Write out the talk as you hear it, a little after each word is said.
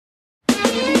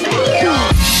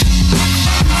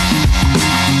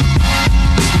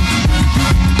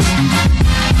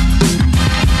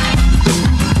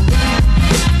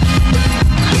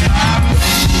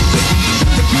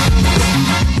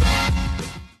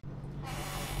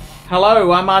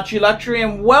Hello, I'm ArchieLuxury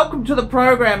and welcome to the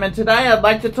program, and today I'd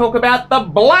like to talk about the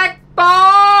black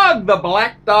dog! The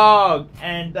black dog!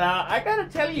 And I gotta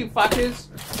tell you fuckers,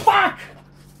 fuck!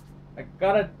 I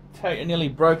gotta tell you, I nearly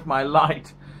broke my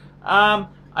light. I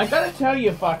gotta tell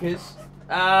you fuckers,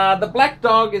 the black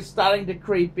dog is starting to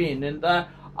creep in, and I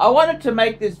wanted to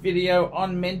make this video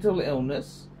on mental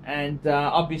illness, and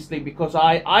obviously because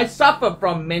I suffer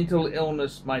from mental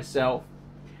illness myself.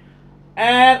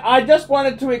 And I just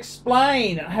wanted to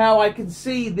explain how I can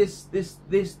see this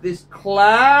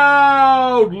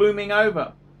cloud looming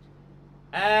over.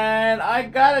 And I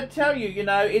gotta tell you, you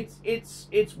know,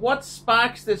 it's what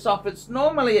sparks this off. It's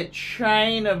normally a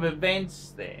chain of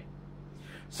events there.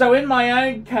 So in my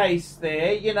own case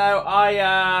there, you know, I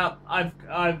have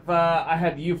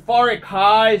euphoric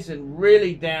highs and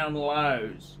really down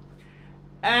lows.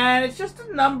 And it's just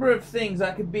a number of things.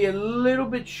 I could be a little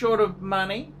bit short of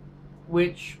money,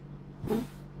 which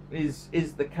is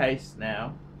the case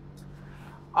now.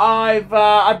 I've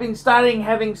been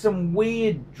having some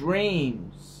weird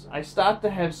dreams. I start to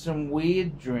have some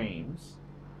weird dreams.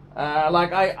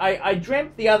 Like I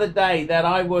dreamt the other day that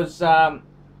I was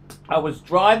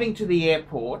driving to the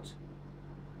airport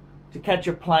to catch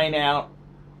a plane out,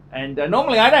 and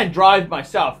normally I don't drive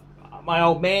myself. My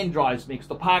old man drives me because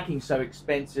the parking's so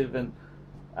expensive, and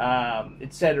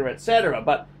etc., etc.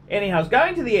 But anyhow, I was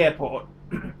going to the airport,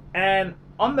 and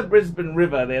on the Brisbane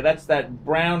River there, that's that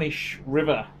brownish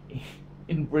river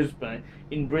in Brisbane,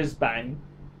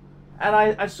 and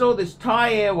I saw this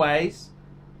Thai Airways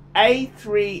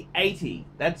A380.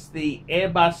 That's the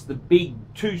Airbus, the big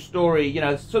two-story, you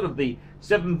know, sort of the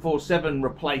 747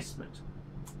 replacement.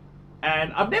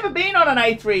 And I've never been on an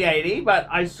A380, but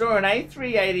I saw an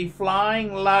A380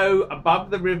 flying low above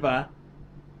the river,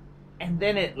 and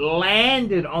then it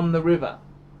landed on the river.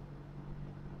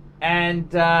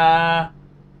 And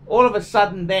all of a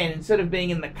sudden then, instead of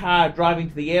being in the car driving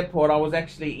to the airport, I was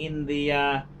actually in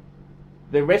the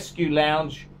rescue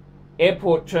lounge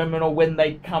airport terminal when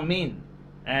they'd come in.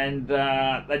 And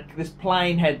this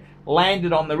plane had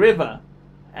landed on the river.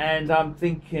 And I'm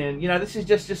thinking, you know, this is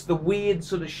just the weird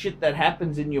sort of shit that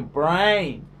happens in your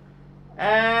brain.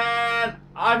 And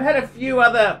I've had a few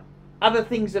other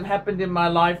things have happened in my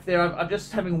life there. I'm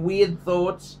just having weird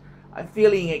thoughts. I'm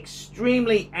feeling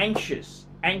extremely anxious,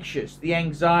 the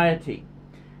anxiety.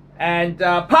 And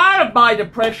part of my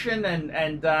depression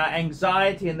and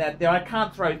anxiety and that there, I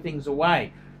can't throw things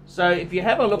away. So if you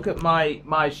have a look at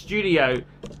my studio,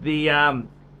 the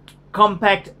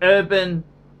compact urban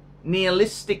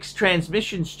Neolistics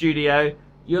transmission studio,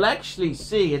 you'll actually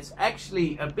see it's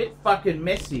actually a bit fucking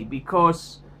messy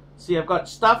because, see, I've got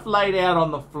stuff laid out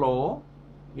on the floor.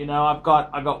 You know, I've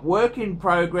got work in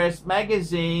progress,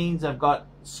 magazines, I've got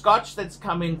scotch that's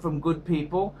come in from good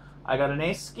people, I got an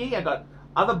esky, I got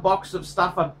other box of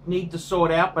stuff I need to sort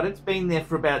out, but it's been there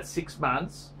for about 6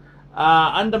 months.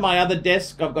 Under my other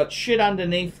desk, I've got shit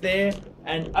underneath there,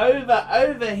 and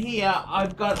over here,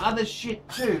 I've got other shit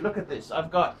too. Look at this.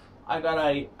 I've got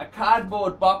a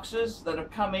cardboard boxes that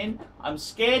have come in. I'm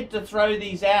scared to throw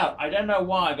these out. I don't know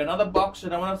why. I got another box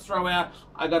that I want to throw out.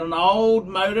 I got an old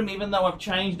modem, even though I've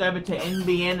changed over to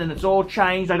NBN and it's all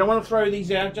changed. I don't want to throw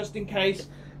these out just in case.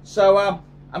 So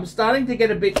I'm starting to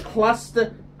get a bit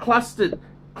clustered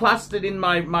in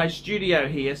my studio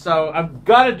here. So I've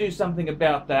got to do something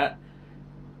about that.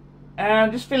 And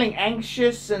I'm just feeling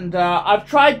anxious, and I've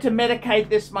tried to medicate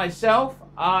this myself.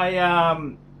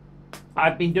 I've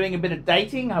been doing a bit of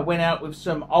dating. I went out with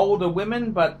some older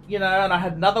women, but you know, and I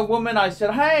had another woman. I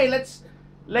said, "Hey,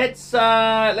 let's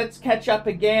catch up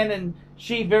again." And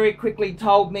she very quickly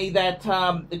told me that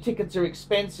the tickets are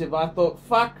expensive. I thought,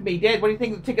 "Fuck me dead. What do you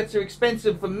think the tickets are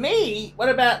expensive for me? What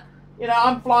about, you know,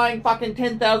 I'm flying fucking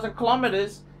 10,000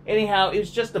 kilometers." Anyhow, it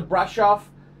was just a brush off.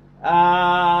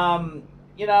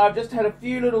 You know, I've just had a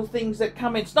few little things that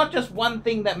come in. It's not just one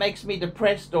thing that makes me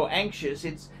depressed or anxious.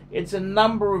 It's a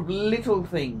number of little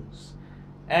things,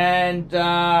 and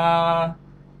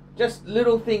just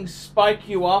little things spike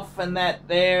you off and that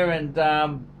there, and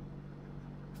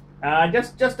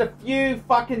just a few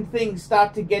fucking things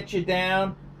start to get you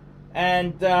down,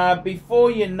 and before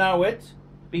you know it,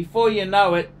 the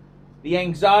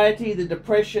anxiety, the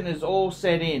depression is all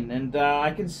set in, and I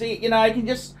can see, you know, I can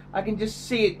just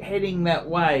see it heading that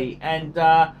way, and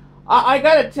I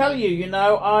gotta tell you, you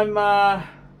know,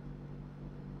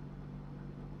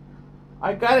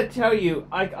 I gotta tell you,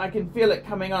 I can feel it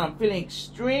coming on. I'm feeling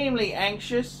extremely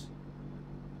anxious.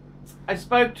 I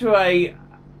spoke to a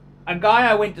guy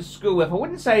I went to school with. I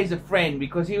wouldn't say he's a friend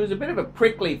because he was a bit of a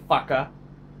prickly fucker.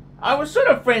 I was sort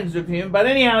of friends with him, but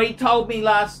anyhow, he told me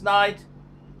last night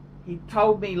he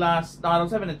told me last night, I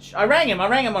was having I rang him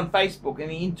on Facebook, and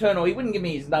the internal, he wouldn't give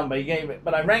me his number, he gave it,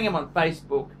 but I rang him on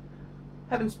Facebook.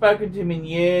 Haven't spoken to him in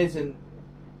years, and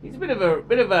he's a bit of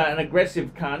an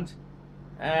aggressive cunt.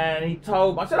 And he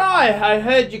told me, I said, oh, I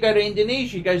heard you go to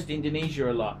Indonesia. He goes to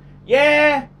Indonesia a lot.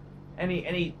 Yeah. And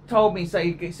he told me, so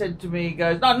he said to me, he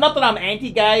goes, no, not that I'm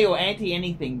anti-gay or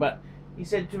anti-anything, but he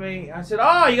said to me, I said,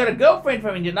 oh, you got a girlfriend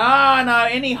from India? No,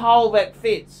 any hole that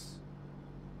fits.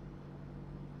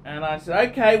 And I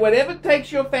said, okay, whatever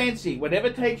takes your fancy,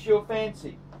 whatever takes your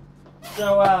fancy.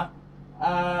 So,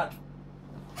 not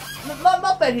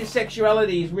that his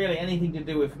sexuality is really anything to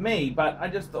do with me, but I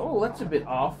just thought, oh, that's a bit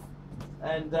off.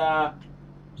 And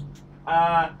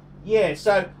yeah,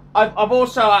 so I've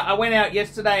also I went out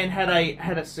yesterday and had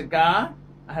a cigar.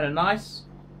 I had a nice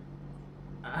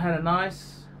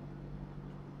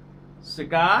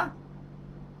cigar.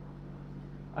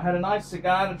 I had a nice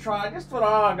cigar to try. I just thought, oh,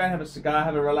 I'll go and have a cigar,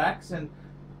 have a relax, and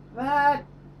that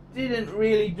didn't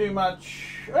really do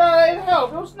much. It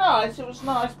helped. It was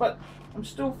nice, but I'm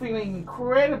still feeling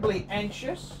incredibly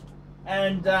anxious.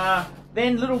 And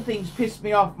then little things pissed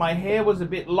me off. My hair was a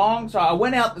bit long, so I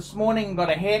went out this morning and got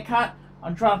a haircut.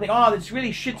 I'm trying to think, oh, this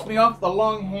really shits me off, the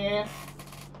long hair.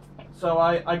 So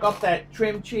I got that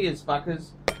trim. Cheers, fuckers.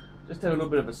 Just had a little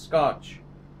bit of a scotch.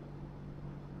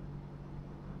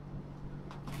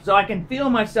 So I can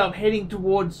feel myself heading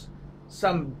towards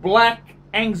some black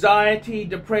anxiety,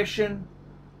 depression.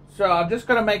 So I've just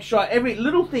got to make sure every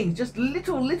little thing, just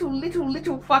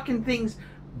little fucking things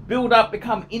build up,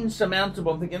 become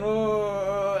insurmountable. I'm thinking,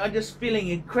 oh, I'm just feeling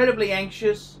incredibly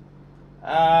anxious.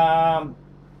 I've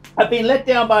been let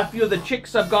down by a few of the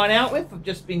chicks I've gone out with. I've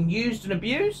just been used and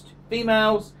abused.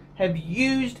 Females have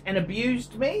used and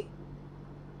abused me.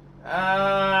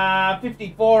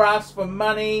 54 asked for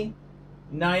money.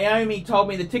 Naomi told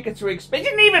me the tickets were expensive.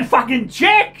 Didn't even fucking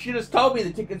check. She just told me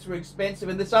the tickets were expensive.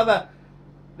 And this other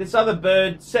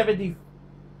bird,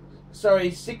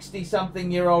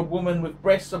 60-something-year-old woman with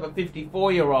breasts of a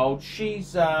 54-year-old.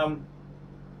 She's kind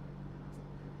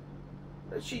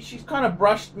of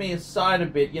brushed me aside a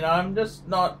bit. You know, I'm just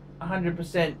not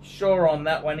 100% sure on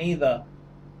that one either.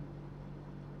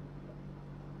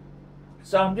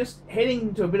 So I'm just heading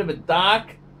into a bit of a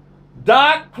dark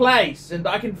place, and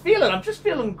I can feel it. I'm just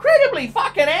feeling incredibly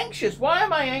fucking anxious. Why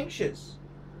am I anxious?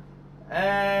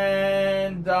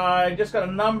 And I just got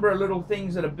a number of little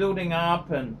things that are building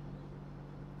up, and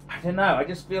I don't know. I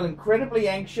just feel incredibly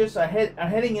anxious. I'm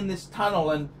heading in this tunnel,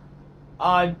 and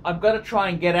I've got to try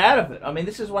and get out of it. I mean,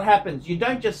 this is what happens. You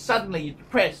don't just suddenly you're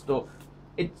depressed, or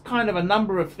it's kind of a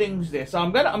number of things there. So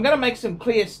I'm gonna make some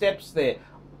clear steps there.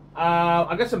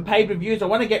 I've got some paid reviews. I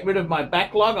want to get rid of my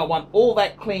backlog. I want all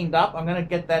that cleaned up. I'm going to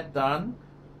get that done.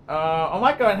 I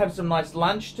might go and have some nice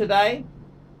lunch today.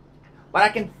 But I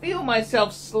can feel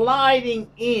myself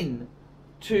sliding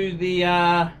into the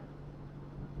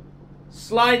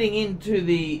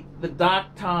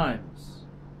dark times.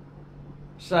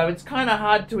 So it's kind of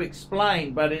hard to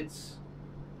explain, but it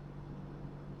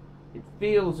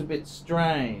feels a bit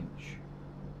strange.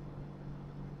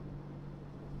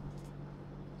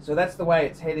 So that's the way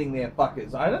it's heading there,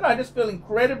 fuckers. I don't know, I just feel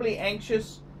incredibly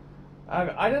anxious.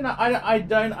 I don't know, I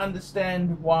don't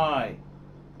understand why.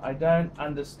 I don't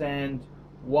understand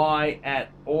why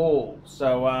at all.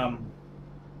 So,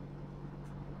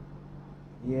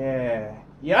 yeah.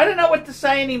 Yeah, I don't know what to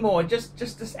say anymore. Just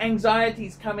this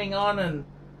anxiety's coming on, and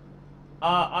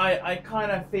I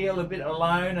kind of feel a bit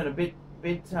alone and a bit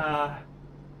I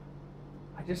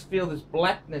just feel this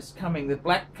blackness coming. The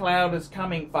black cloud is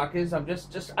coming, fuckers. I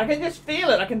can just feel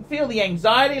it. I can feel the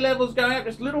anxiety levels going up.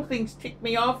 Just little things tick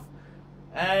me off.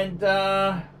 And,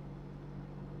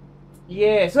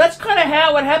 yeah. So that's kind of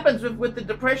how it happens with the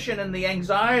depression and the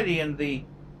anxiety, and it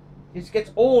gets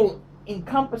all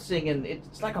encompassing, and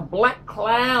it's like a black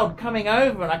cloud coming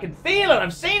over, and I can feel it.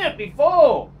 I've seen it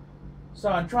before. So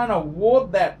I'm trying to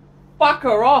ward that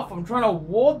fucker off. I'm trying to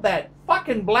ward that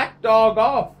fucking black dog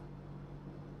off.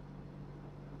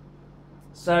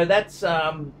 So that's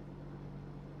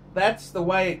the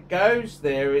way it goes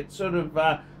there. It's sort of,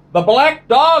 the black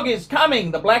dog is coming.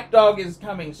 The black dog is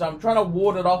coming. So I'm trying to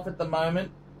ward it off at the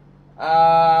moment.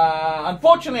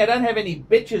 Unfortunately, I don't have any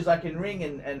bitches I can ring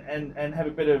and have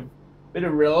a bit of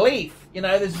relief. You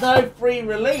know, there's no free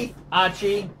relief,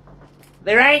 Archie.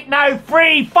 There ain't no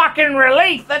free fucking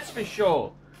relief, that's for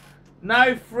sure.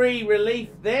 No free relief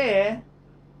there.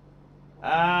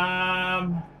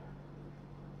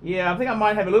 Yeah, I think I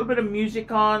might have a little bit of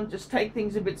music on, just take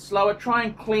things a bit slower, try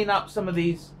and clean up some of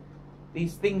these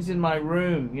things in my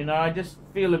room. You know, I just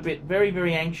feel a bit very,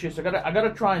 very anxious. I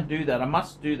gotta try and do that. I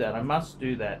must do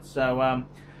that. So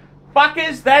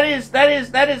fuckers,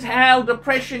 that is how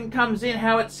depression comes in,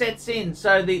 how it sets in.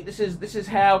 So this is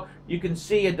how you can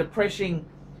see a depression.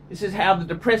 This is how the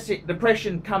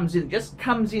depression comes in. It just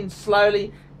comes in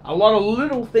slowly. A lot of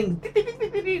little things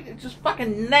just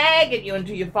fucking nag at you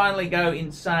until you finally go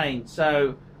insane.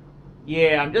 So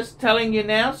yeah, I'm just telling you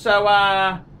now. So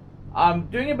I'm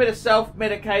doing a bit of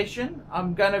self-medication.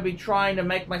 I'm going to be trying to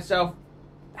make myself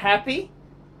happy.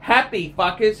 Happy,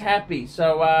 fuckers, happy.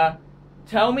 So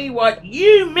tell me what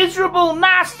you miserable,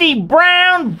 nasty,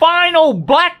 brown, vinyl,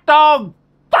 black dog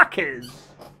fuckers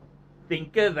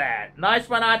think of that. Nice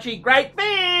one, Archie. Great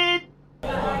vid!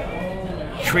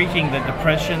 Treating the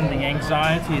depression, the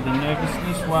anxiety, the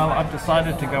nervousness, well, I've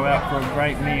decided to go out for a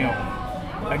great meal.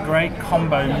 A great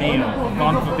combo meal. I've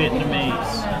gone for Vietnamese.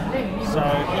 So,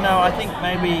 you know, I think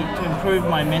maybe to improve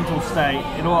my mental state,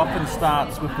 it often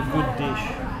starts with a good dish.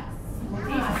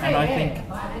 And I think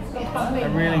a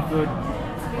really good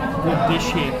dish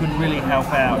here could really help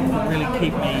out. It could really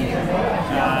keep me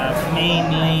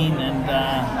lean, and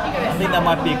I think that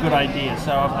might be a good idea.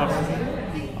 So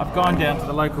I've gone down to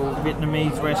the local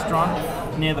Vietnamese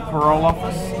restaurant near the parole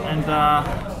office, and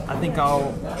I think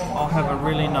I'll have a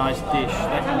really nice dish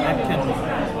that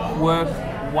can work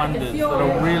wonders.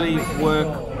 That'll really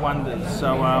work wonders.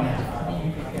 So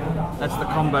that's the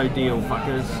combo deal,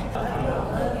 fuckers.